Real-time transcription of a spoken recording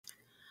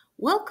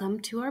Welcome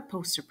to our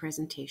poster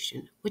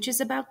presentation, which is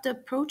about the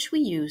approach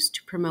we use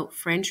to promote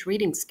French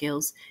reading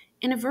skills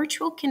in a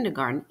virtual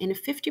kindergarten in a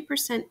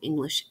 50%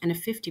 English and a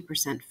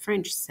 50%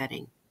 French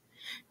setting.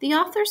 The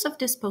authors of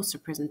this poster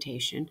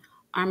presentation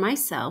are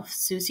myself,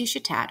 Susie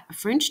Chatat, a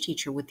French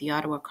teacher with the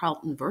Ottawa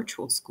Carleton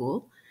Virtual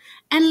School,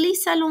 and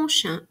Lisa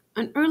Longchamp,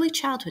 an early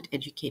childhood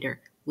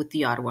educator with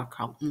the Ottawa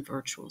Carleton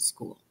Virtual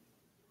School.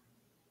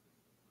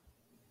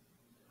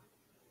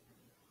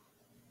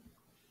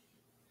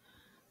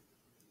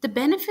 The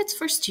benefits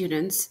for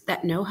students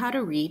that know how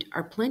to read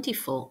are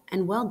plentiful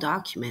and well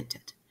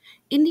documented.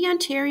 In the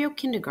Ontario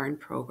Kindergarten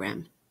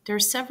Program, there are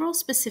several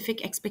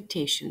specific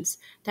expectations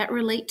that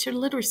relate to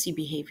literacy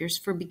behaviors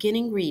for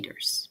beginning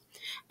readers.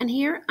 And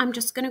here I'm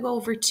just going to go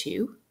over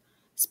two.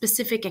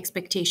 Specific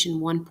Expectation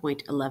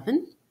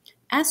 1.11.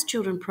 As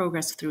children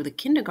progress through the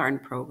kindergarten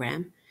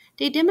program,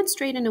 they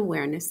demonstrate an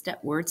awareness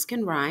that words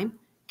can rhyme,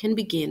 can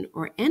begin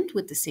or end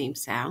with the same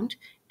sound,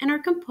 and are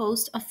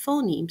composed of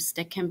phonemes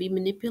that can be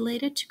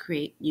manipulated to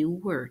create new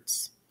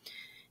words.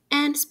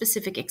 And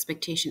Specific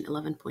Expectation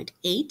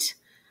 11.8.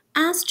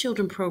 As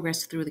children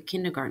progress through the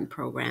kindergarten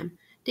program,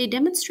 they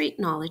demonstrate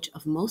knowledge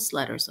of most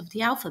letters of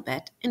the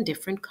alphabet in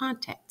different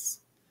contexts.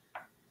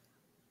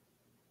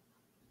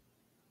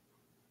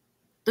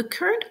 The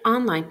current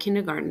online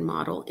kindergarten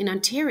model in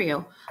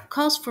Ontario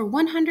calls for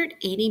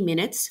 180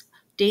 minutes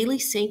daily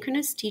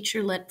synchronous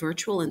teacher-led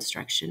virtual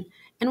instruction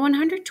and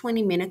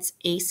 120 minutes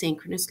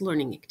asynchronous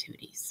learning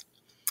activities.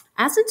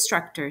 As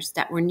instructors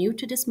that were new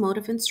to this mode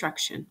of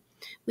instruction,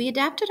 we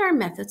adapted our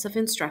methods of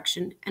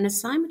instruction and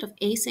assignment of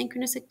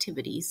asynchronous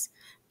activities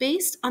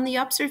based on the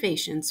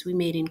observations we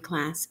made in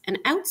class and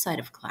outside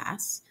of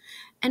class,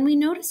 and we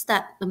noticed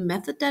that the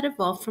method that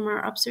evolved from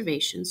our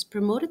observations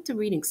promoted the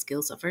reading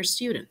skills of our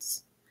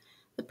students.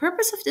 The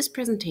purpose of this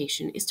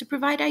presentation is to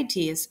provide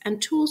ideas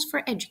and tools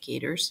for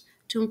educators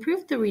to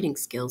improve the reading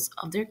skills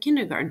of their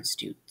kindergarten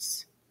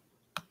students.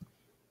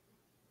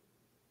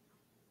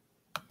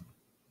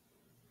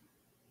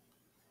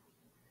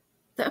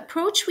 The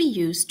approach we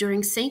used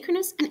during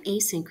synchronous and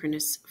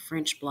asynchronous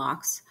French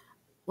blocks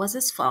was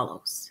as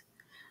follows.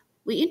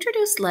 We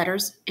introduced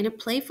letters in a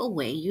playful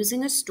way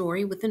using a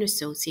story with an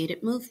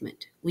associated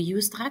movement. We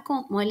used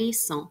Raconte-moi les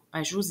sons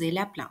by José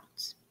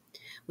Laplante.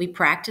 We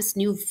practiced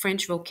new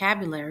French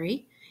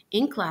vocabulary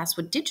in class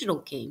with digital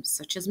games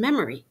such as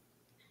Memory.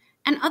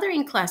 And other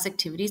in-class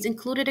activities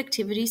included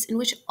activities in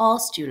which all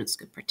students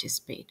could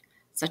participate,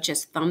 such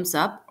as thumbs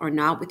up or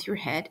nod with your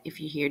head if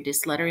you hear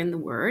this letter in the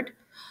word,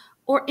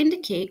 or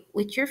indicate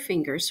with your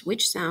fingers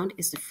which sound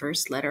is the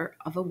first letter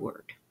of a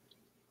word.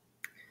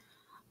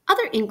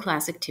 Other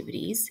in-class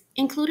activities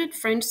included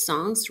French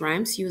songs,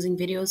 rhymes using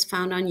videos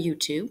found on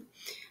YouTube,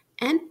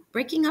 and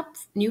breaking up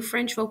new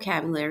French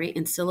vocabulary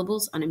and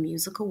syllables on a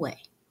musical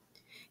way.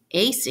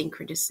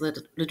 Asynchronous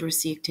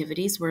literacy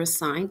activities were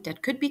assigned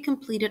that could be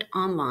completed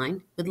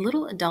online with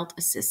little adult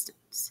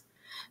assistance.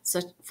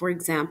 So, for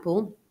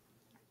example,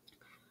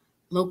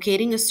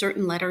 locating a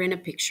certain letter in a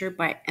picture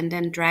and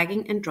then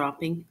dragging and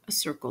dropping a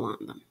circle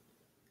on them.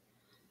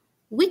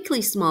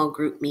 Weekly small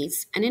group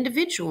meets and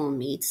individual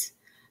meets,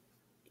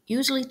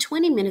 usually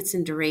 20 minutes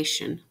in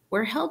duration,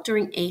 were held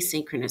during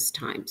asynchronous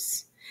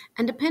times.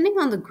 And depending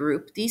on the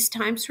group, these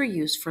times were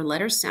used for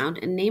letter sound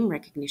and name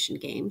recognition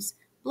games,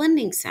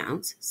 blending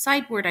sounds,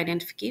 side word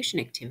identification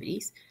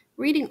activities,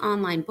 reading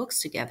online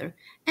books together,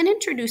 and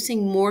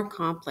introducing more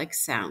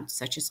complex sounds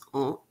such as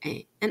on,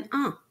 and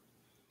ah.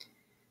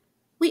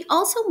 We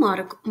also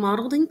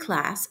modeled in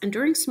class and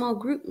during small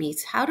group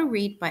meets how to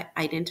read by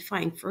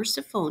identifying first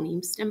the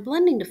phonemes, then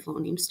blending the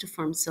phonemes to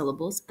form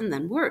syllables and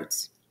then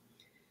words.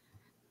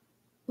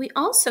 We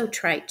also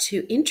tried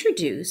to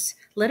introduce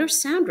letter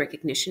sound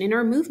recognition in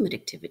our movement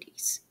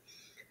activities.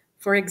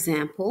 For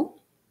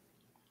example,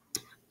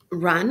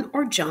 run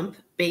or jump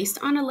based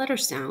on a letter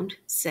sound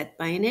set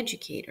by an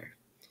educator.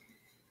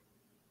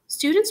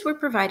 Students were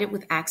provided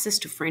with access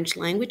to French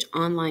language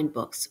online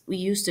books. We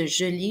used the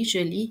Je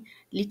lis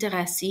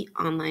literacy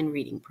online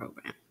reading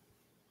program.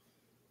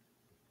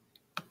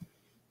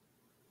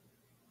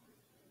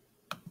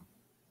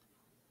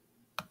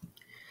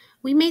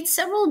 We made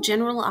several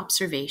general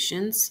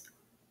observations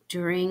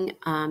during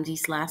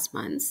these last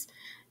months,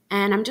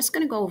 and I'm just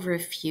going to go over a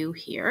few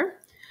here.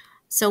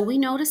 So we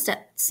noticed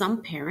that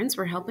some parents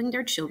were helping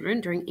their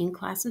children during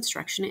in-class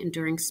instruction and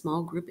during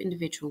small group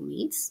individual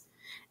meets.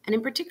 And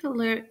in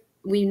particular,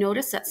 we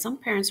noticed that some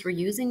parents were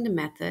using the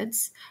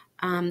methods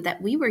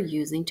that we were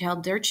using to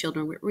help their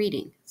children with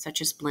reading,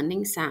 such as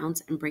blending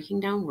sounds and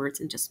breaking down words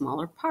into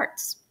smaller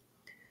parts.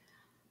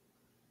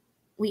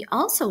 We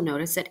also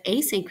noticed that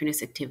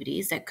asynchronous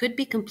activities that could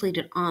be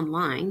completed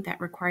online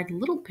that required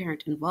little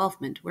parent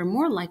involvement were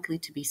more likely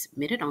to be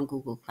submitted on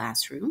Google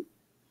Classroom.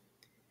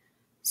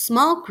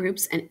 Small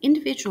groups and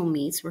individual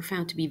meets were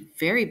found to be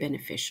very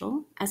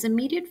beneficial as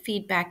immediate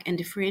feedback and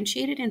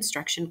differentiated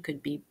instruction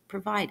could be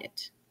provided.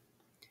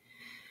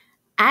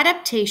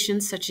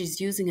 Adaptations such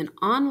as using an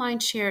online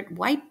shared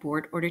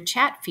whiteboard or the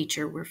chat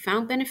feature were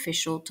found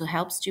beneficial to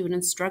help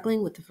students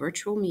struggling with the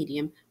virtual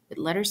medium with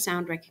letter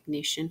sound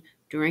recognition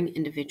during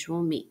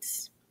individual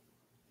meets.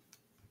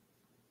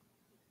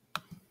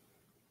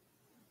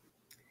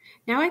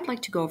 Now I'd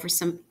like to go over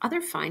some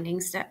other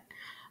findings that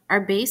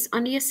are based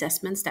on the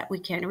assessments that we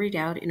carried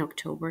out in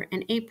October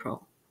and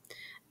April.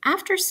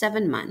 After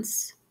 7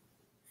 months,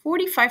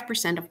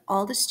 45% of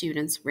all the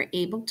students were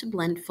able to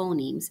blend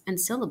phonemes and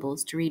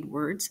syllables to read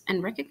words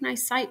and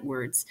recognize sight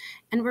words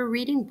and were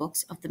reading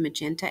books of the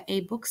Magenta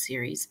A book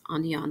series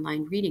on the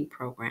online reading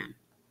program.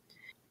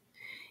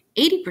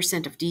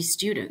 80% of these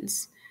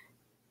students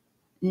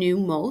knew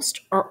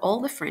most or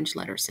all the French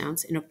letter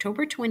sounds in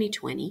October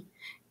 2020,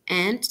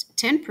 and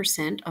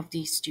 10% of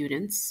these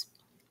students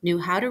knew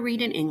how to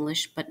read in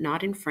English but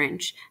not in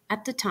French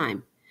at the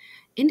time,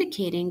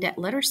 indicating that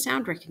letter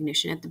sound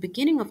recognition at the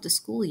beginning of the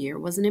school year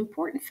was an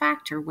important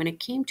factor when it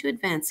came to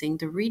advancing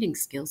the reading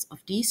skills of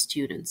these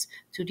students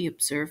to the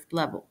observed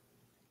level.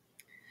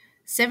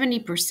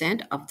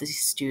 70% of the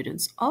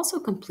students also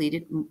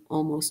completed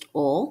almost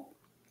all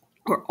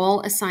or all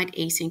assigned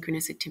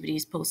asynchronous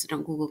activities posted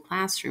on Google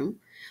Classroom,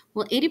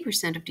 while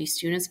 80% of these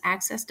students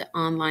accessed the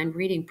online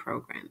reading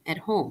program at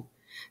home,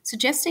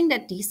 suggesting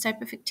that these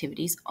type of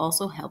activities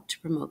also help to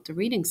promote the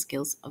reading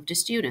skills of the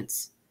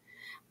students.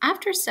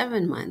 After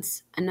 7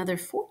 months, another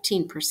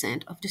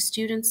 14% of the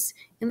students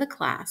in the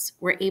class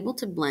were able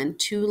to blend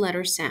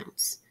two-letter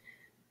sounds.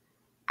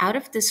 Out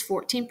of this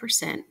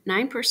 14%,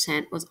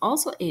 9% was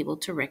also able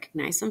to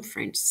recognize some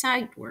French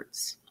sight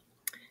words.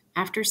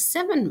 After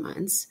 7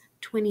 months,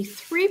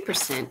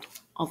 23%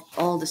 of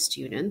all the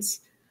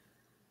students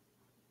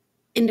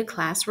in the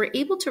class were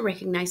able to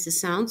recognize the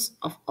sounds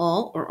of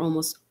all or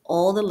almost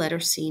all the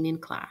letters seen in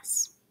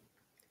class.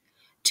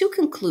 To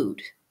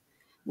conclude,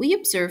 we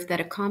observed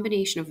that a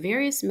combination of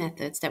various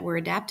methods that were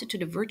adapted to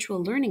the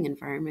virtual learning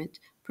environment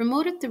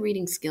promoted the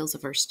reading skills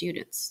of our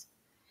students.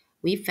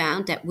 We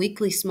found that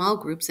weekly small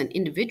groups and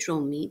individual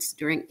meets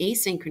during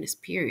asynchronous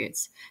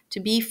periods to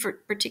be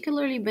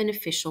particularly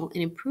beneficial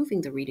in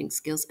improving the reading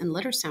skills and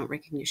letter sound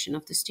recognition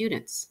of the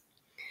students.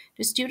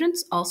 The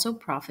students also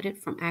profited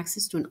from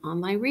access to an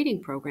online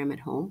reading program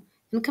at home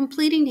and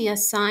completing the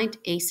assigned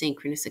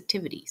asynchronous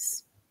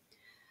activities.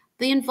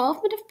 The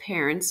involvement of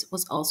parents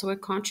was also a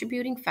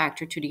contributing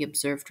factor to the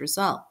observed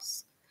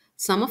results.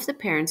 Some of the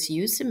parents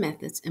used the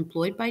methods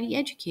employed by the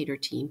educator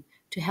team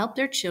to help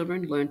their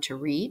children learn to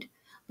read,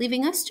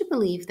 leaving us to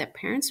believe that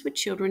parents with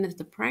children at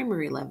the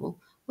primary level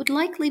would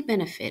likely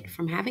benefit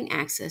from having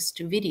access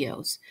to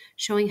videos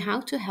showing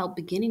how to help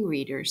beginning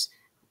readers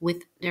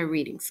with their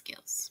reading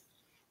skills.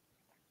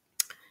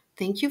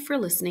 Thank you for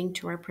listening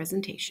to our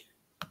presentation.